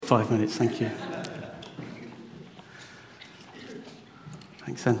5 minutes, thank you.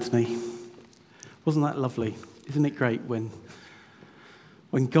 Thanks, Anthony. Wasn't that lovely? Isn't it great when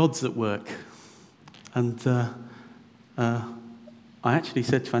God's at work? And I actually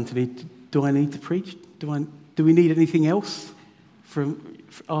said to Anthony, do I need to preach? Do we need anything else from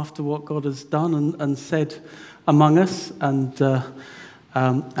after what God has done and said among us? And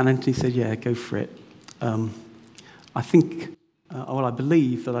Anthony said, yeah, go for it. I think, I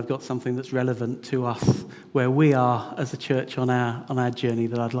believe that I've got something that's relevant to us where we are as a church on our journey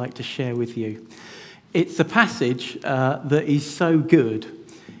that I'd like to share with you. It's a passage that is so good.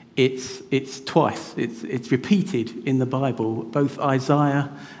 It's twice. It's repeated in the Bible. Both Isaiah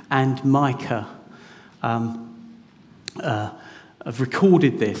and Micah have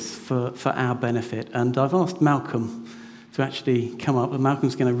recorded this for our benefit. And I've asked Malcolm to actually come up, and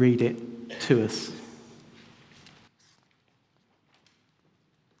Malcolm's going to read it to us.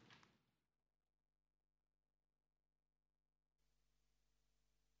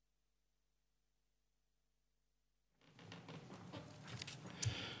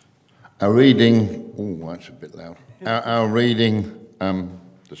 Our reading, that's a bit loud. Our reading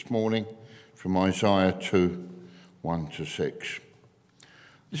this morning from Isaiah 2, 1-6.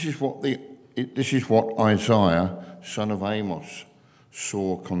 This is what Isaiah, son of Amos,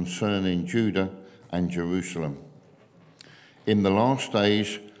 saw concerning Judah and Jerusalem. In the last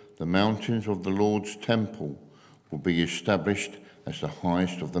days, the mountains of the Lord's temple will be established as the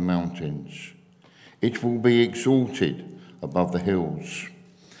highest of the mountains. It will be exalted above the hills,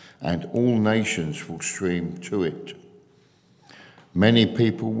 and all nations will stream to it. Many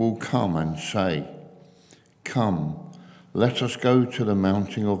people will come and say, "Come, let us go to the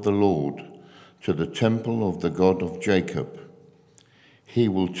mountain of the Lord, to the temple of the God of Jacob. He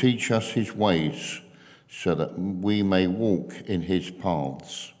will teach us his ways, so that we may walk in his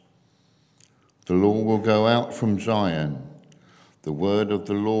paths. The law will go out from Zion, the word of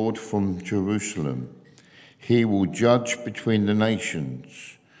the Lord from Jerusalem. He will judge between the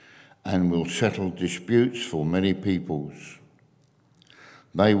nations and will settle disputes for many peoples.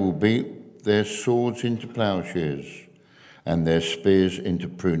 They will beat their swords into plowshares and their spears into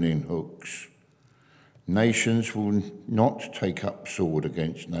pruning hooks. Nations will not take up sword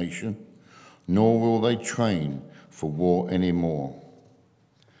against nation, nor will they train for war anymore.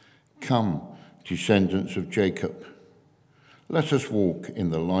 Come, descendants of Jacob, let us walk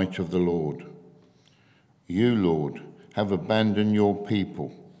in the light of the Lord. You, Lord, have abandoned your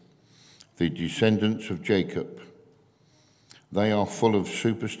people, the descendants of Jacob. They are full of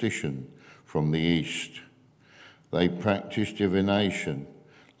superstition from the east. They practice divination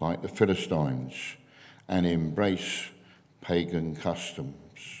like the Philistines and embrace pagan customs.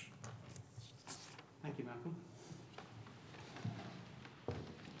 Thank you, Malcolm.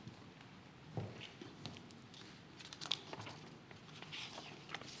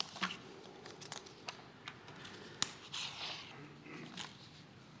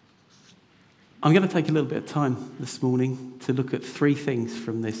 I'm going to take a little bit of time this morning to look at three things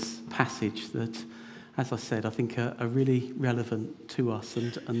from this passage that, as I said, I think are really relevant to us.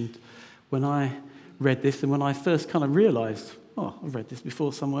 And when I read this, and when I first kind of realised, I've read this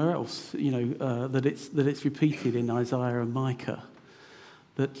before somewhere else, that it's repeated in Isaiah and Micah,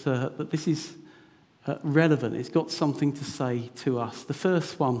 that this is relevant. It's got something to say to us. The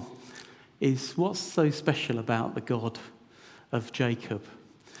first one is, what's so special about the God of Jacob?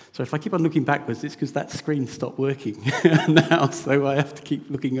 So if I keep on looking backwards, it's because that screen stopped working now, so I have to keep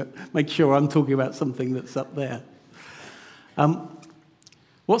looking at, make sure I'm talking about something that's up there.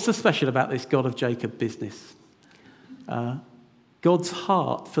 What's so special about this God of Jacob business? God's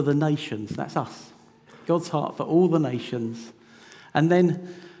heart for the nations, that's us. God's heart for all the nations. And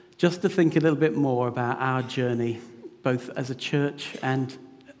then just to think a little bit more about our journey, both as a church and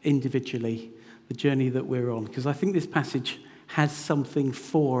individually, the journey that we're on. Because I think this passage has something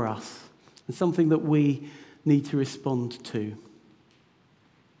for us and something that we need to respond to.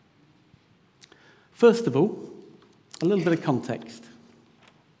 First of all, a little bit of context.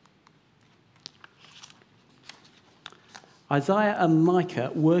 Isaiah and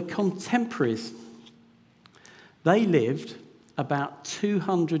Micah were contemporaries. They lived about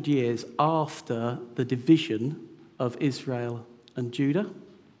 200 years after the division of Israel and Judah.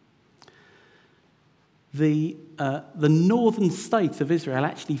 The northern state of Israel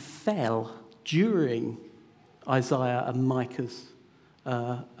actually fell during Isaiah and Micah's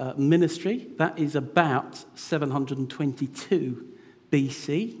ministry. That is about 722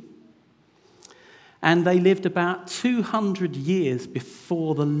 BC. And they lived about 200 years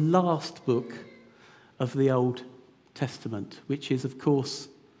before the last book of the Old Testament, which is, of course,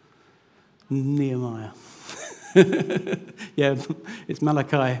 Nehemiah. Yeah, it's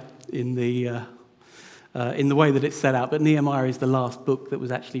Malachi in the way that it's set out, but Nehemiah is the last book that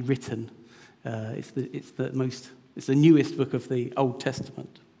was actually written. It's the newest book of the Old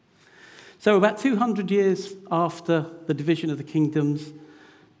Testament. So about 200 years after the division of the kingdoms,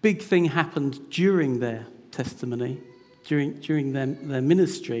 big thing happened during their testimony, during their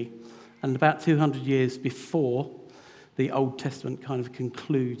ministry, and about 200 years before the Old Testament kind of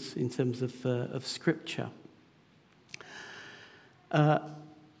concludes in terms of Scripture.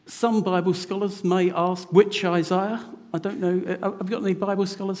 Some Bible scholars may ask, which Isaiah? I don't know. Have you got any Bible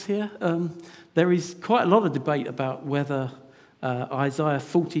scholars here? There is quite a lot of debate about whether Isaiah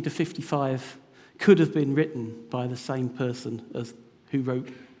 40 to 55 could have been written by the same person as who wrote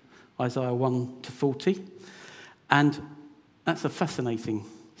Isaiah 1 to 40. And that's a fascinating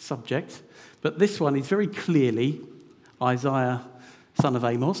subject. But this one is very clearly Isaiah, son of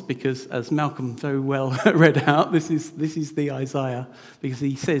Amos, because as Malcolm very well read out, this is the Isaiah, because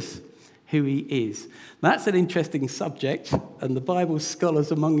he says who he is. That's an interesting subject, and the Bible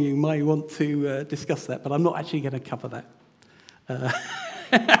scholars among you may want to discuss that, but I'm not actually going to cover that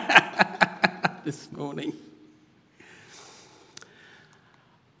this morning.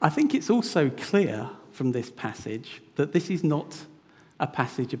 I think it's also clear from this passage that this is not a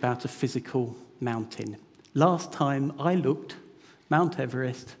passage about a physical mountain. Last time I looked, Mount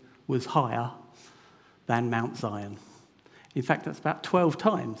Everest was higher than Mount Zion. In fact, that's about 12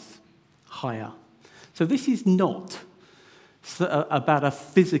 times higher. So this is not about a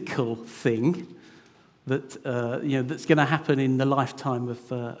physical thing that that's going to happen in the lifetime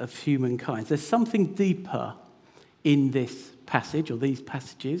of humankind. There's something deeper in this passage or these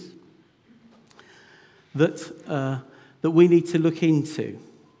passages that we need to look into.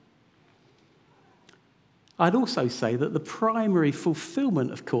 I'd also say that the primary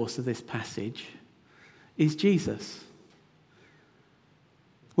fulfillment, of course, of this passage is Jesus.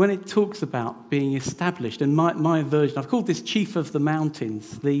 When it talks about being established, and my version, I've called this Chief of the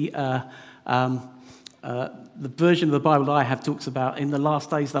Mountains. The version of the Bible that I have talks about in the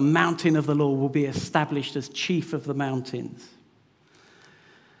last days, the mountain of the Lord will be established as chief of the mountains.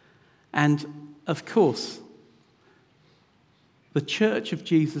 And, of course, the Church of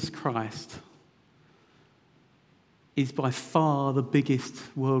Jesus Christ is by far the biggest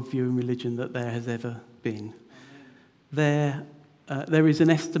worldview and religion that there has ever been. There is an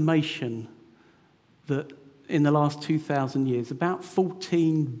estimation that in the last 2,000 years, about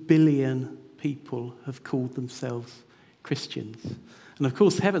 14 billion people have called themselves Christians. And of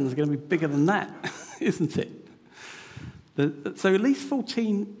course, heaven's going to be bigger than that, isn't it? So at least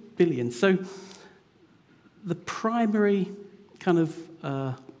 14 billion. So the primary kind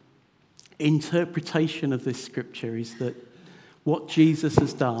of interpretation of this scripture is that what Jesus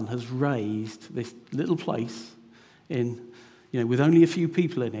has done has raised this little place with only a few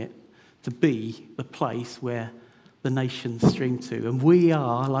people in it to be the place where the nations stream to. And we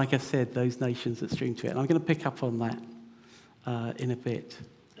are, like I said, those nations that stream to it. And I'm going to pick up on that in a bit.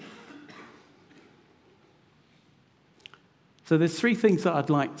 So there's three things that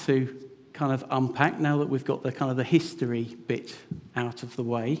I'd like to kind of unpack now that we've got the kind of the history bit out of the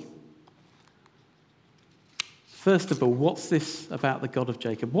way. First of all, what's this about the God of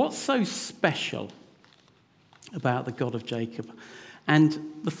Jacob? What's so special about the God of Jacob? And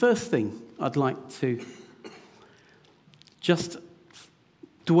the first thing I'd like to just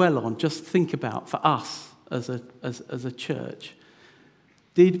dwell on, just think about for us as a church,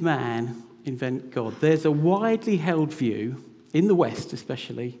 did man invent God? There's a widely held view, in the West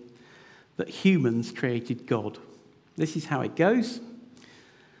especially, that humans created God. This is how it goes.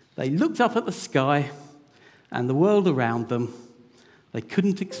 They looked up at the sky and the world around them. They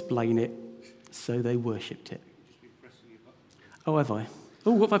couldn't explain it, so they worshipped it. Oh, have I?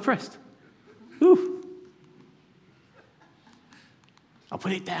 Oh, what have I pressed? Ooh. I'll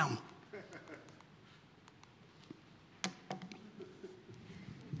put it down.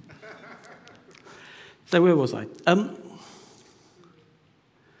 So where was I?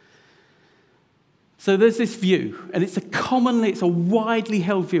 So there's this view, and it's a widely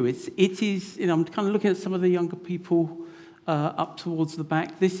held view. It is. I'm kind of looking at some of the younger people up towards the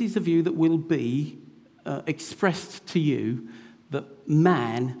back. This is a view that will be expressed to you that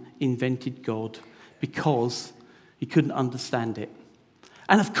man invented God because he couldn't understand it.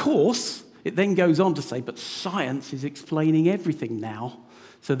 And of course, it then goes on to say, but science is explaining everything now,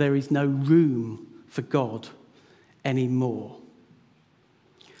 so there is no room for God anymore.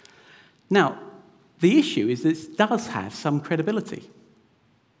 Now, the issue is this does have some credibility.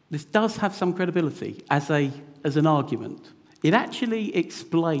 This does have some credibility as an argument. It actually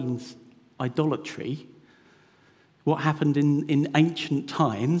explains idolatry, what happened in ancient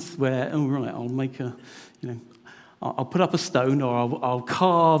times where, I'll make I'll put up a stone or I'll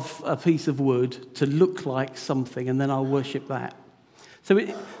carve a piece of wood to look like something and then I'll worship that.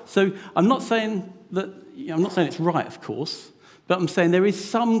 So I'm not saying it's right, of course, but I'm saying there is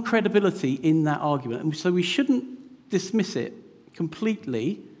some credibility in that argument. And so we shouldn't dismiss it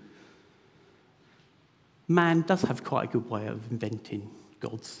completely. Man does have quite a good way of inventing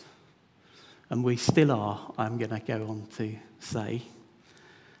gods. And we still are, I'm going to go on to say.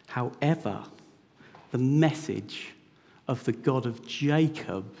 However, the message of the God of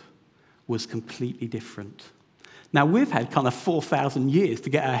Jacob was completely different. Now, we've had kind of 4,000 years to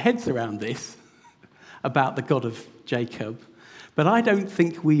get our heads around this, about the God of Jacob. But I don't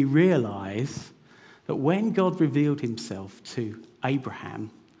think we realise that when God revealed himself to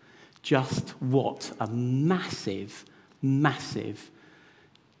Abraham, just what a massive, massive,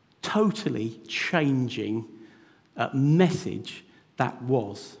 totally changing message that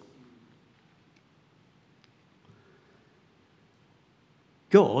was.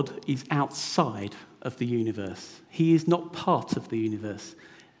 God is outside of the universe. He is not part of the universe.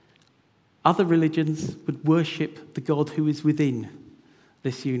 Other religions would worship the God who is within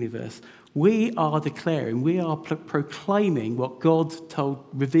this universe. We are declaring, we are proclaiming what God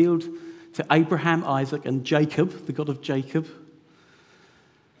revealed to Abraham, Isaac, and Jacob, the God of Jacob.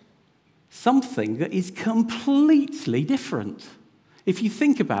 Something that is completely different. If you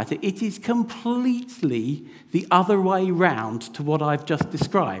think about it, it is completely the other way round to what I've just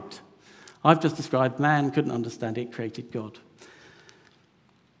described. I've just described man couldn't understand it, created God.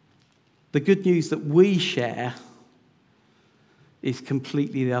 The good news that we share is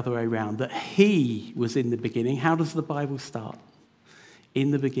completely the other way around, that he was in the beginning. How does the Bible start? In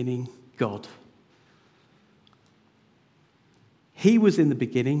the beginning, God. He was in the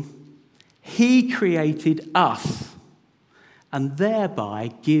beginning. He created us and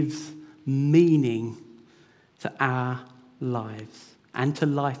thereby gives meaning to our lives and to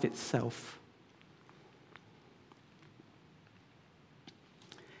life itself.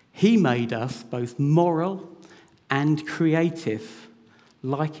 He made us both moral and creative,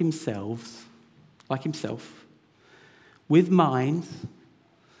 like himself, with minds,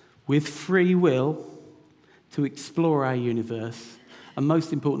 with free will to explore our universe, and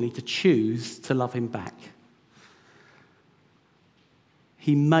most importantly, to choose to love him back.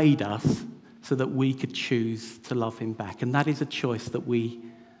 He made us so that we could choose to love him back. And that is a choice that we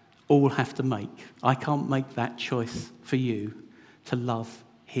all have to make. I can't make that choice for you to love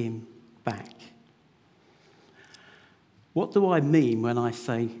him back. What do I mean when I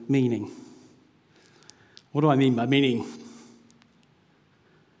say meaning? What do I mean by meaning?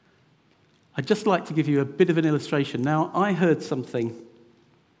 I'd just like to give you a bit of an illustration. Now, I heard something.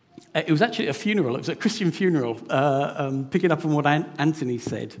 It was actually a funeral. It was a Christian funeral, picking up on what Anthony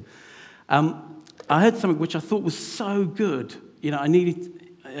said. I heard something which I thought was so good. I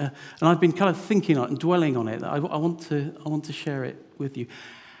needed, and I've been kind of thinking on it and dwelling on it. I want to share it with you.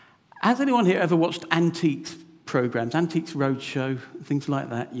 Has anyone here ever watched Antiques programs, Antiques Roadshow, things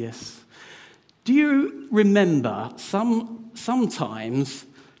like that? Yes. Do you remember sometimes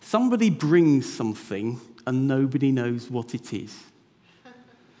somebody brings something and nobody knows what it is?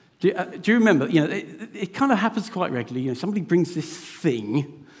 Do you remember? It kind of happens quite regularly. Somebody brings this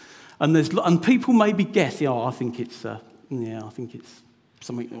thing, and people maybe guess. I think it's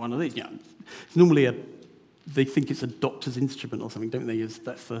something. One of these. It's normally they think it's a doctor's instrument or something, don't they? Use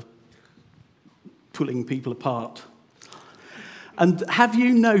that for pulling people apart. And have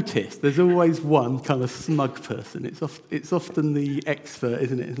you noticed? There's always one kind of smug person. It's often the expert,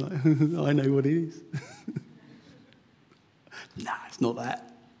 isn't it? It's like, I know what it is. Nah, it's not that.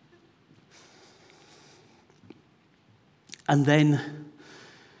 And then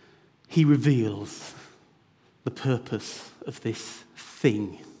he reveals the purpose of this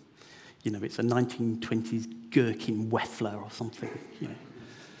thing. It's a 1920s Gherkin Weffler or something.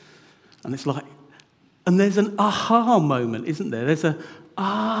 And it's like, and there's an aha moment, isn't there? There's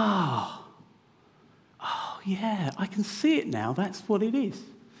oh yeah, I can see it now. That's what it is.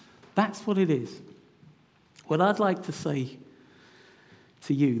 That's what it is. Well, I'd like to say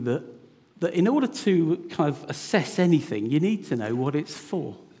to you that in order to kind of assess anything, you need to know what it's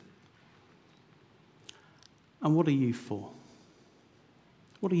for. And what are you for?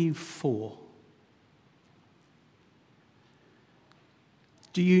 What are you for?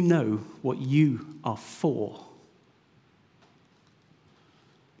 Do you know what you are for?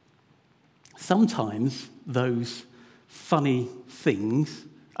 Sometimes those funny things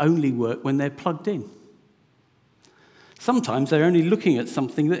only work when they're plugged in. Sometimes they're only looking at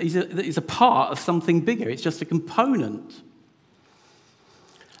something that is a part of something bigger. It's just a component.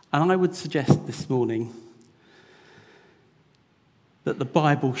 And I would suggest this morning that the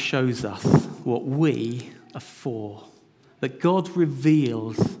Bible shows us what we are for. That God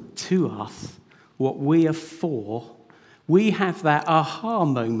reveals to us what we are for. We have that aha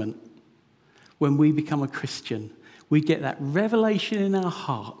moment when we become a Christian. We get that revelation in our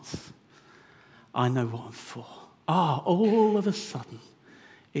hearts. I know what I'm for. All of a sudden,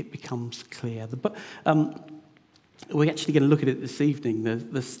 it becomes clear. We're actually going to look at it this evening.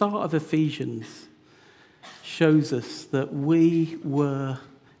 The start of Ephesians shows us that we were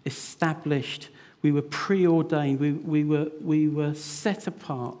established, we were preordained, we were set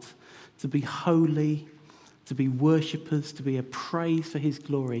apart to be holy, to be worshippers, to be a praise for his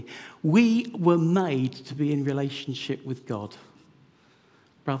glory. We were made to be in relationship with God,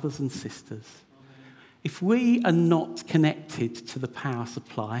 brothers and sisters. If we are not connected to the power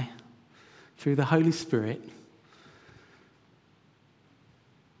supply through the Holy Spirit,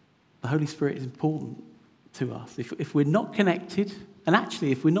 the Holy Spirit is important to us. If we're not connected, and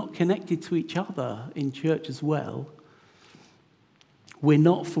actually if we're not connected to each other in church as well, we're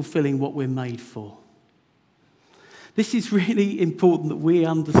not fulfilling what we're made for. This is really important that we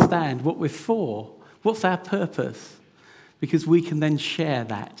understand what we're for. What's our purpose? Because we can then share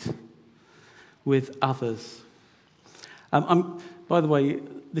that with others. By the way,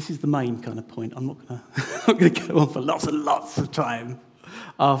 this is the main kind of point. I'm not going to go on for lots and lots of time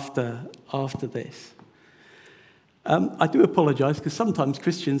after this. I do apologise because sometimes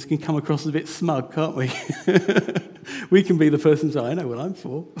Christians can come across a bit smug, can't we? We can be the person saying, I know what I'm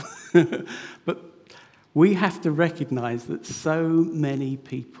for. But we have to recognise that so many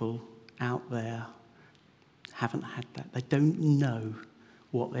people out there haven't had that. They don't know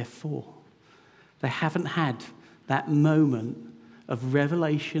what they're for. They haven't had that moment of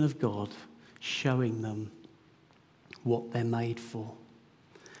revelation of God showing them what they're made for.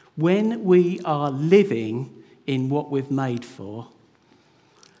 When we are living in what we're made for,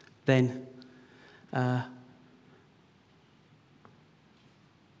 then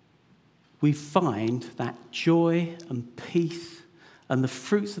we find that joy and peace and the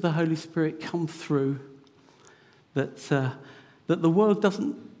fruits of the Holy Spirit come through that the world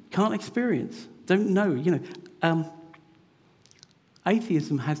can't experience. Don't know.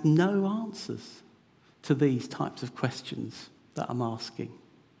 Atheism has no answers to these types of questions that I'm asking.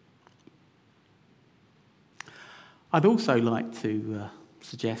 I'd also like to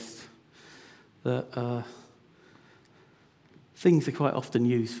suggest that things are quite often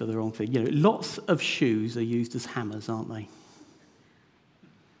used for the wrong thing. Lots of shoes are used as hammers, aren't they?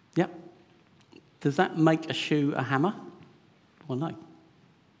 Yep. Does that make a shoe a hammer? Well, no.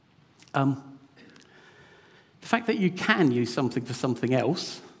 The fact that you can use something for something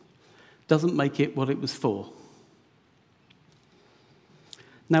else doesn't make it what it was for.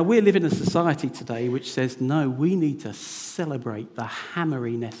 Now, we live in a society today which says, no, we need to celebrate the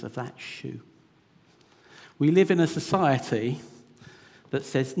hammeriness of that shoe. We live in a society that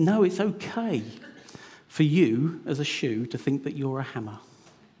says, no, it's okay for you as a shoe to think that you're a hammer.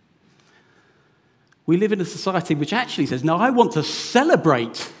 We live in a society which actually says, no, I want to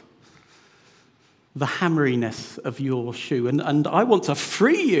celebrate the hammeriness of your shoe, and I want to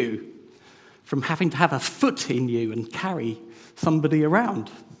free you from having to have a foot in you and carry somebody around.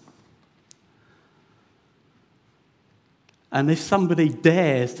 And if somebody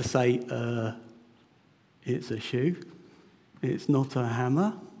dares to say, it's a shoe, it's not a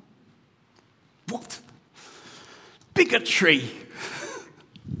hammer, what? Bigotry!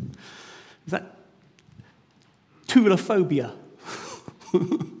 Is that tulophobia?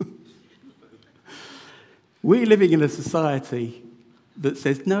 We're living in a society that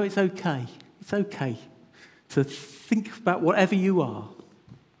says, no, it's okay to think about whatever you are.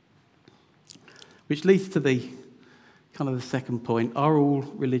 Which leads to the second point, are all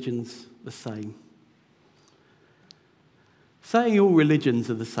religions the same? Saying all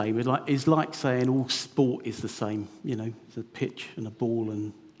religions are the same is like saying all sport is the same. It's a pitch and a ball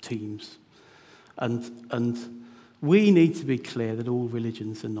and teams. And we need to be clear that all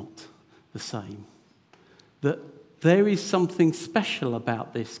religions are not the same. That there is something special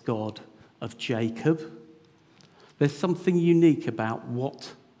about this God of Jacob. There's something unique about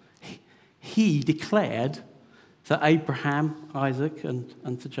what he declared to Abraham, Isaac,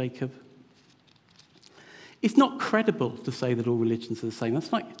 and to Jacob. It's not credible to say that all religions are the same.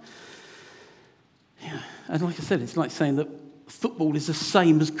 That's and like I said, it's like saying that football is the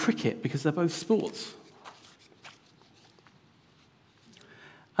same as cricket because they're both sports.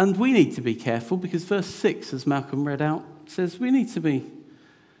 And we need to be careful because verse 6, as Malcolm read out, says we need to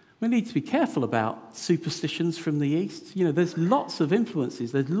be careful about superstitions from the East. You know, there's lots of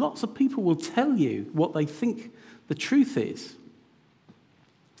influences. There's lots of people will tell you what they think the truth is.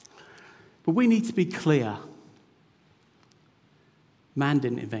 But we need to be clear. Man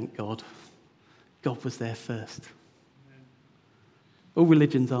didn't invent God. God was there first. All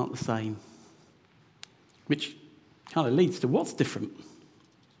religions aren't the same, which kind of leads to what's different.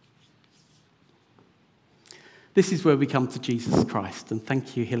 This is where we come to Jesus Christ, and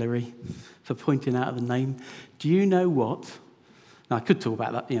thank you, Hilary, for pointing out the name. Do you know what? Now, I could talk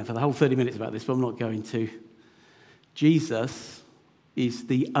about that, for the whole 30 minutes about this, but I'm not going to. Jesus is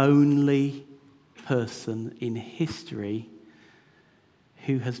the only person in history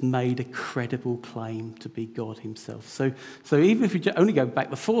who has made a credible claim to be God himself. So even if you only go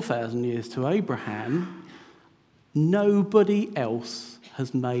back the 4,000 years to Abraham, nobody else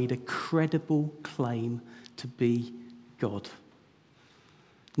has made a credible claim to be God.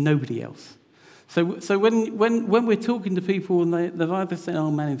 Nobody else. So when we're talking to people and they've either said,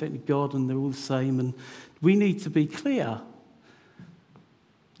 "Oh, man invented God," and they're all the same, and we need to be clear,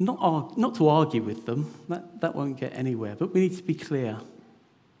 not to argue with them. That won't get anywhere. But we need to be clear.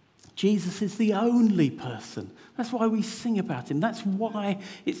 Jesus is the only person. That's why we sing about him. That's why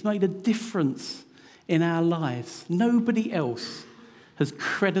it's made a difference in our lives. Nobody else has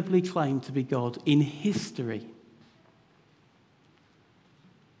credibly claimed to be God in history.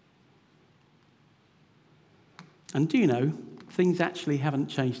 And do you know, things actually haven't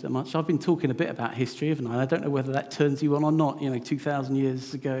changed that much. I've been talking a bit about history, haven't I? I don't know whether that turns you on or not. 2,000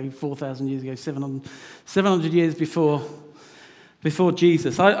 years ago, 4,000 years ago, 700 years before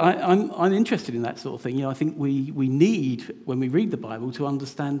Jesus. I'm interested in that sort of thing. I think we need, when we read the Bible, to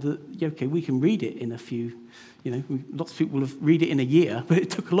understand that, we can read it in a few, lots of people will read it in a year, but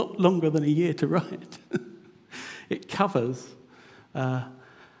it took a lot longer than a year to write. It covers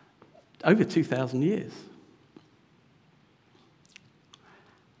over 2,000 years.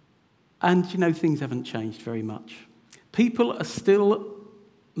 And, things haven't changed very much. People are still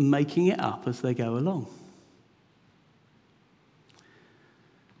making it up as they go along.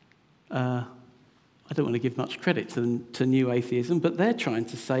 I don't want to give much credit to new atheism, but they're trying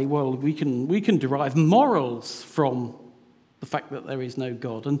to say, well, we can derive morals from the fact that there is no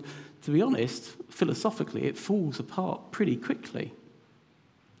God. And to be honest, philosophically, it falls apart pretty quickly.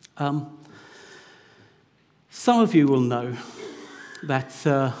 Some of you will know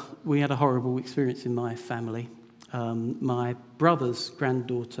that we had a horrible experience in my family. My brother's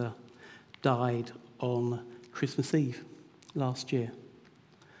granddaughter died on Christmas Eve last year,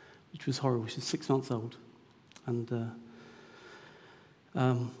 which was horrible. She was 6 months old. And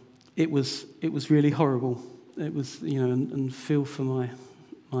it was really horrible. It was, and feel for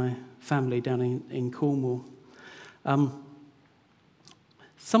my family down in Cornwall.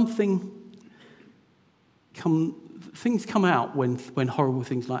 Things come out when horrible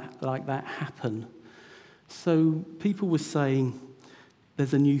things like that happen. So people were saying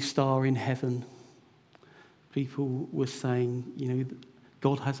there's a new star in heaven. People were saying,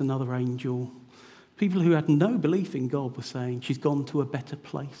 God has another angel. People who had no belief in God were saying she's gone to a better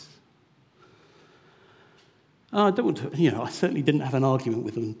place. I don't want to, I certainly didn't have an argument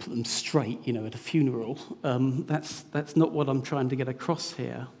with them and put them straight, at a funeral. That's not what I'm trying to get across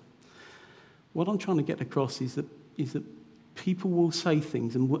here. What I'm trying to get across is that people will say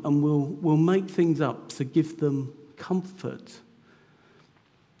things and will make things up to give them comfort.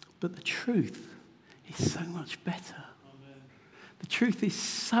 But the truth is so much better. Amen. The truth is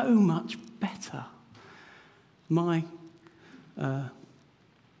so much better. My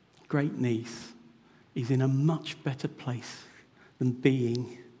great niece is in a much better place than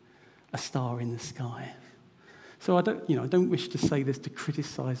being a star in the sky. So I don't wish to say this to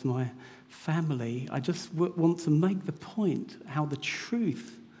criticize my family. I just want to make the point how the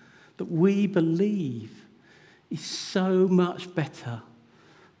truth that we believe is so much better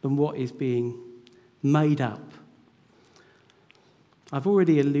than what is being made up. I've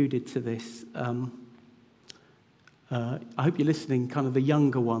already alluded to this. I hope you're listening, kind of the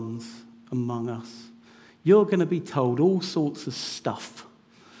younger ones among us. You're going to be told all sorts of stuff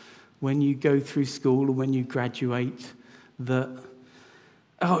when you go through school or when you graduate that,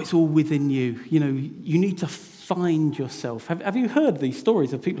 it's all within you. You need to find yourself. Have you heard these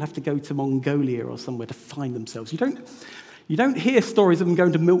stories of people have to go to Mongolia or somewhere to find themselves? You don't hear stories of them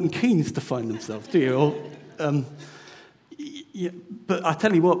going to Milton Keynes to find themselves, do you? But I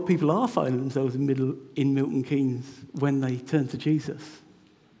tell you what, people are finding themselves in Milton Keynes when they turn to Jesus.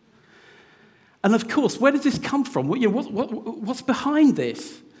 And of course, where does this come from? What's behind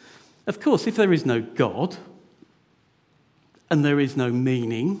this? Of course, if there is no God and there is no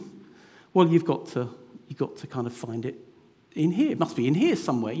meaning, well, you've got to kind of find it in here. It must be in here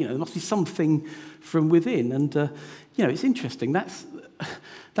somewhere. There must be something from within. And it's interesting. That's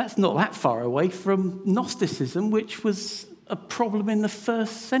not that far away from Gnosticism, which was a problem in the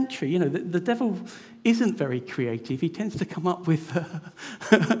first century. The devil isn't very creative. He tends to come up with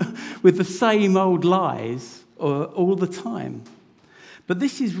with the same old lies all the time. But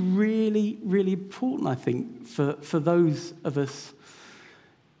this is really, really important, I think, for those of us,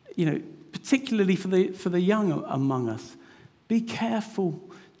 particularly for the young among us. Be careful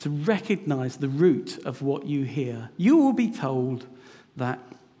to recognize the root of what you hear. You will be told that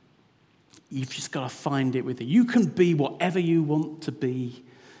you've just got to find it within. You can be whatever you want to be.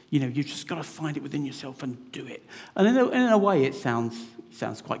 You've just got to find it within yourself and do it. And in a way, it sounds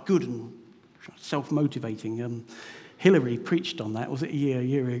quite good and self-motivating. Hillary preached on that, was it a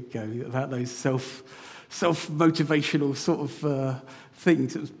year ago, about those self-motivational sort of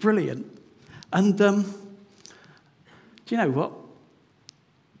things. It was brilliant. And do you know what?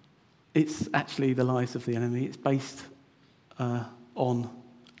 It's actually the lies of the enemy. It's based on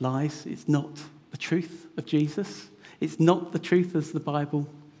lies. It's not the truth of Jesus. It's not the truth as the Bible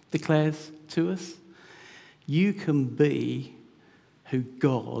declares to us. You can be who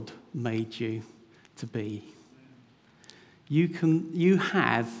God made you to be. You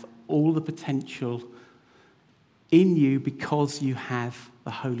have all the potential in you because you have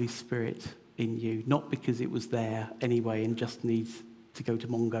the Holy Spirit in you, not because it was there anyway and just needs to go to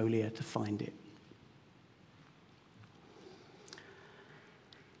Mongolia to find it.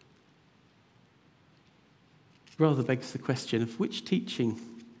 Rather begs the question of which teaching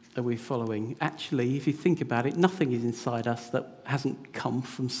are we following? Actually, if you think about it, nothing is inside us that hasn't come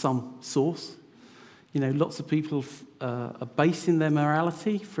from some source. Lots of people are basing their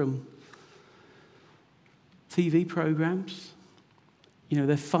morality from TV programs.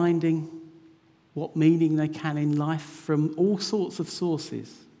 They're finding what meaning they can in life from all sorts of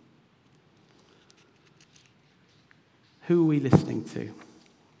sources. Who are we listening to?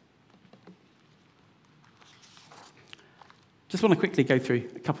 Just want to quickly go through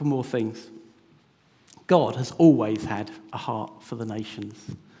a couple more things. God has always had a heart for the nations.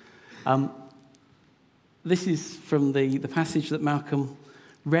 This is from the passage that Malcolm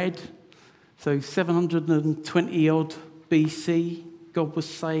read. So 720-odd BC, God was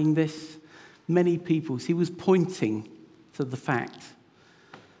saying this. Many peoples. He was pointing to the fact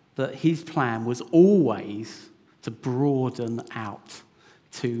that his plan was always to broaden out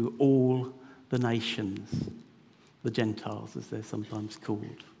to all the nations, the Gentiles, as they're sometimes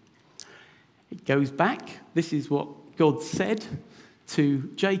called. It goes back. This is what God said to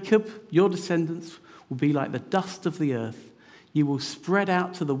Jacob. Your descendants will be like the dust of the earth. You will spread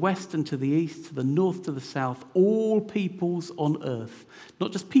out to the west and to the east, to the north, to the south, all peoples on earth.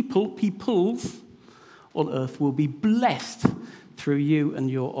 Not just peoples on earth will be blessed through you and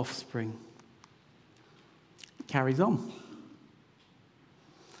your offspring. It carries on.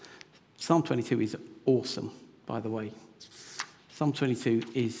 Psalm 22 is awesome, by the way. Psalm 22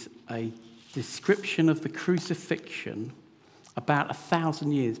 is a description of the crucifixion about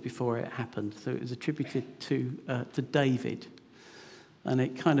 1,000 years before it happened. So it was attributed to David. And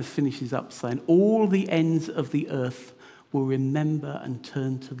it kind of finishes up saying, all the ends of the earth will remember and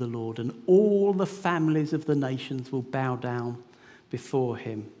turn to the Lord, and all the families of the nations will bow down before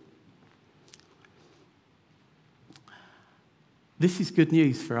him. This is good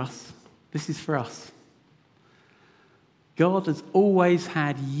news for us. This is for us. God has always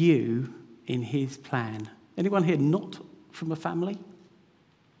had you in his plan. Anyone here not from a family?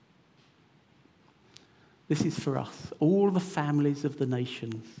 This is for us. All the families of the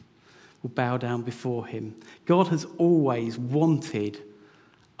nations will bow down before him. God has always wanted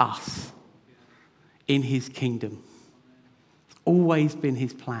us in his kingdom. It's always been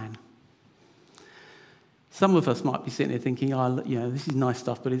his plan. Some of us might be sitting there thinking, this is nice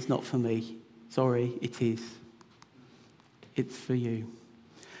stuff, but it's not for me. Sorry, it is. It's for you.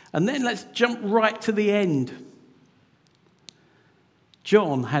 And then let's jump right to the end.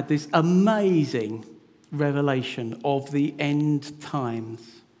 John had this amazing revelation of the end times.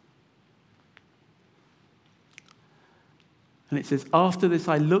 And it says, after this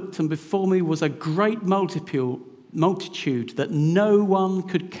I looked, and before me was a great multitude that no one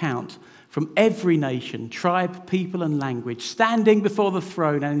could count, from every nation, tribe, people, and language, standing before the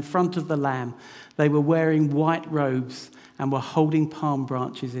throne and in front of the Lamb. They were wearing white robes and were holding palm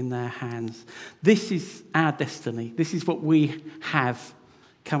branches in their hands. This is our destiny. This is what we have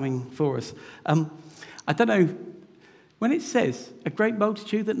coming for us. I don't know, when it says a great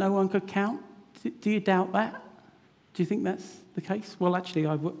multitude that no one could count, do you doubt that? Do you think that's the case? Well, actually,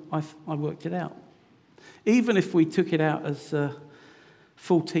 I worked it out. Even if we took it out as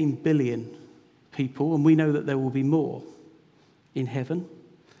 14 billion people, and we know that there will be more in heaven,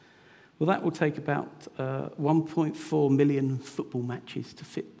 well, that will take about 1.4 million football matches to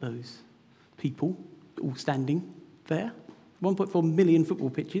fit those people all standing there. 1.4 million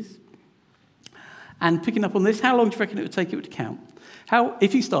football pitches. And picking up on this, how long do you reckon it would take it to count?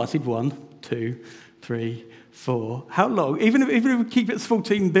 If you started 1, 2, 3, 4, how long? Even if we keep it as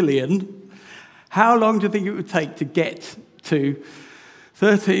 14 billion, how long do you think it would take to get to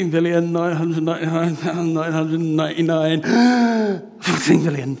 13,999,999, 14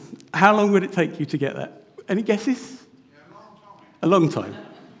 billion? How long would it take you to get that? Any guesses? A long time.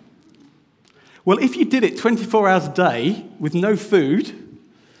 Well, if you did it 24 hours a day with no food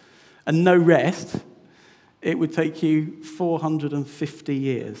and no rest, it would take you 450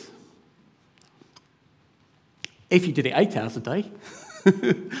 years. If you did it 8 hours a day,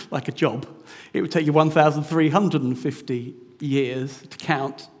 like a job, it would take you 1,350 years to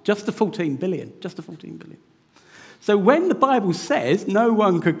count just to 14 billion, just to 14 billion. So when the Bible says no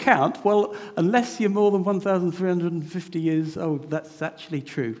one could count, well, unless you're more than 1,350 years old, that's actually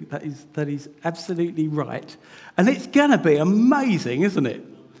true. That is absolutely right. And it's going to be amazing, isn't it?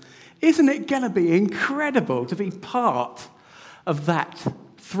 Isn't it going to be incredible to be part of that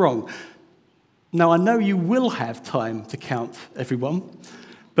throng? Now, I know you will have time to count everyone,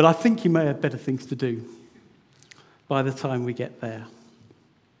 but I think you may have better things to do by the time we get there.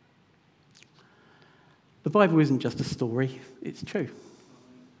 The Bible isn't just a story, it's true.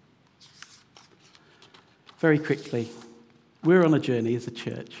 Very quickly, we're on a journey as a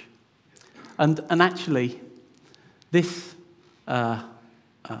church. And actually, this, I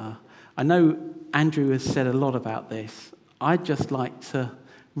know Andrew has said a lot about this. I'd just like to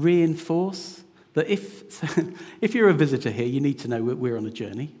reinforce that if you're a visitor here, you need to know we're on a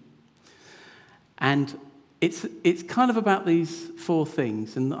journey. And it's kind of about these 4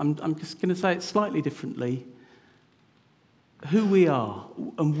 things, and I'm just going to say it slightly differently. Who we are,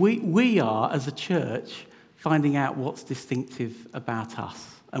 and we are as a church finding out what's distinctive about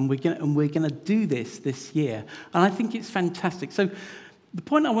us, and we're going to do this year, and I think it's fantastic. So the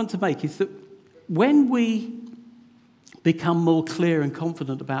point I want to make is that when we become more clear and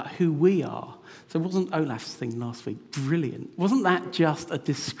confident about who we are, so wasn't Olaf's thing last week brilliant? Wasn't that just a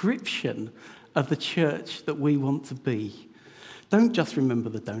description of the church that we want to be? Don't just remember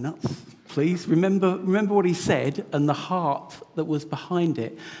the donuts, please. Remember what he said and the heart that was behind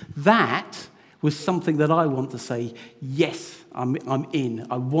it. That was something that I want to say, yes, I'm in.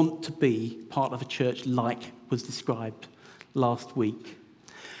 I want to be part of a church like was described last week.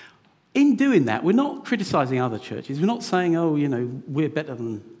 In doing that, we're not criticising other churches. We're not saying, we're better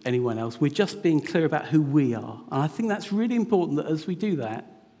than anyone else. We're just being clear about who we are. And I think that's really important that as we do that,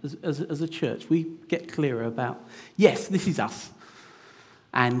 as a church, we get clearer about, yes, this is us.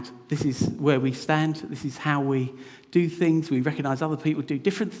 And this is where we stand. This is how we do things. We recognise other people do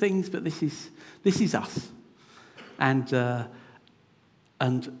different things, but this is us. And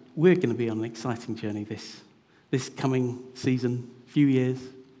we're going to be on an exciting journey this coming season, few years.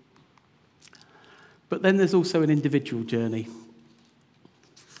 But then there's also an individual journey.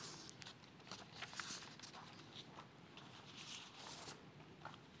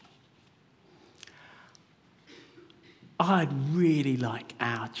 I'd really like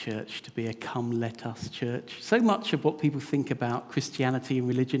our church to be a come let us church. So much of what people think about Christianity and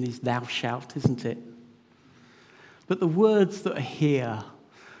religion is thou shalt, isn't it? But the words that are here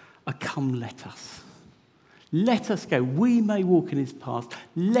are come let us. Let us go. We may walk in his path.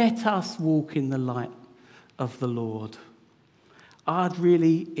 Let us walk in the light of the Lord. I'd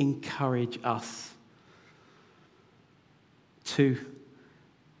really encourage us to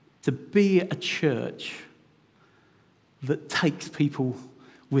be a church that takes people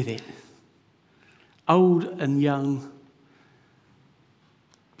with it. Old and young,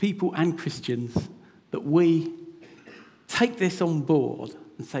 people and Christians, that we take this on board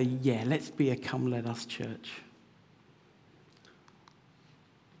and say, yeah, let's be a come let us church.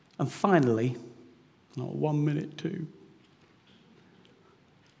 And finally, 1 minute too.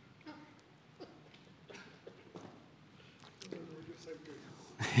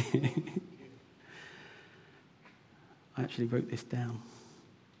 I actually wrote this down.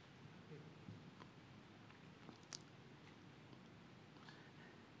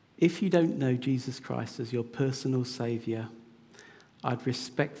 If you don't know Jesus Christ as your personal Saviour, I'd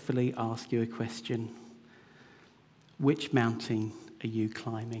respectfully ask you a question. Which mountain are you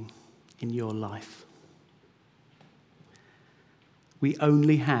climbing in your life? We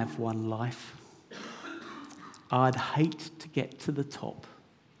only have one life. I'd hate to get to the top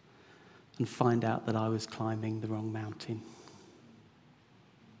and find out that I was climbing the wrong mountain.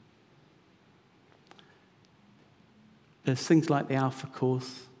 There's things like the Alpha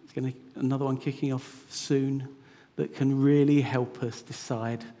course, another one kicking off soon, that can really help us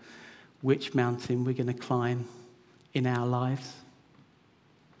decide which mountain we're going to climb in our lives.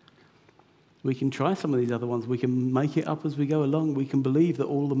 We can try some of these other ones. We can make it up as we go along. We can believe that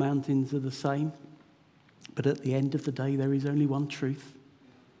all the mountains are the same. But at the end of the day, there is only one truth.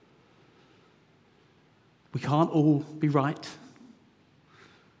 We can't all be right.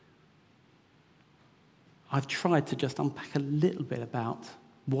 I've tried to just unpack a little bit about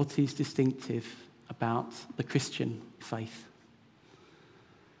what is distinctive about the Christian faith,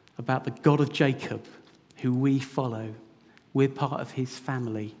 about the God of Jacob, who we follow. We're part of his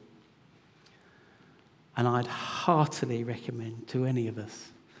family. And I'd heartily recommend to any of us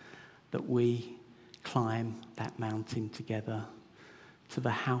that we climb that mountain together to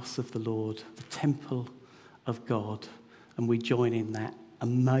the house of the Lord, the temple of God, and we join in that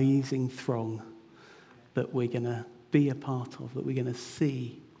amazing throng that we're going to be a part of, that we're going to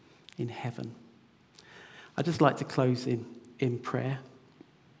see in heaven. I'd just like to close in prayer.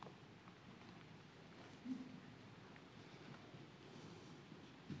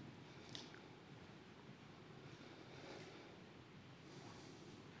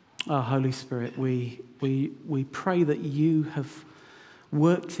 Our Holy Spirit, we pray that you have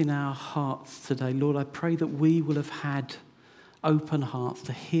worked in our hearts today. Lord, I pray that we will have had open hearts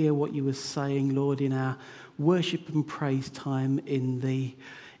to hear what you were saying, Lord, in our worship and praise time, in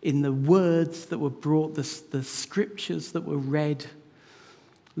the words that were brought, the scriptures that were read,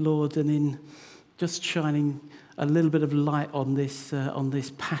 Lord, and in just shining a little bit of light on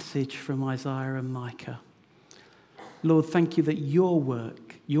this passage from Isaiah and Micah. Lord, thank you that your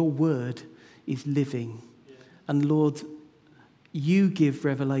word is living. And Lord, you give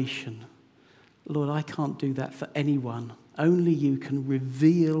revelation. Lord, I can't do that for anyone. Only you can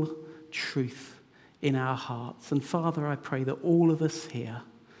reveal truth in our hearts. And Father, I pray that all of us here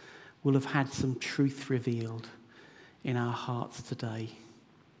will have had some truth revealed in our hearts today.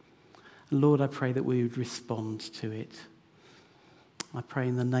 And Lord, I pray that we would respond to it. I pray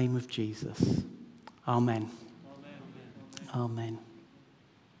in the name of Jesus. Amen. Amen.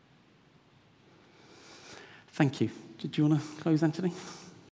 Thank you. Did you want to close, Anthony?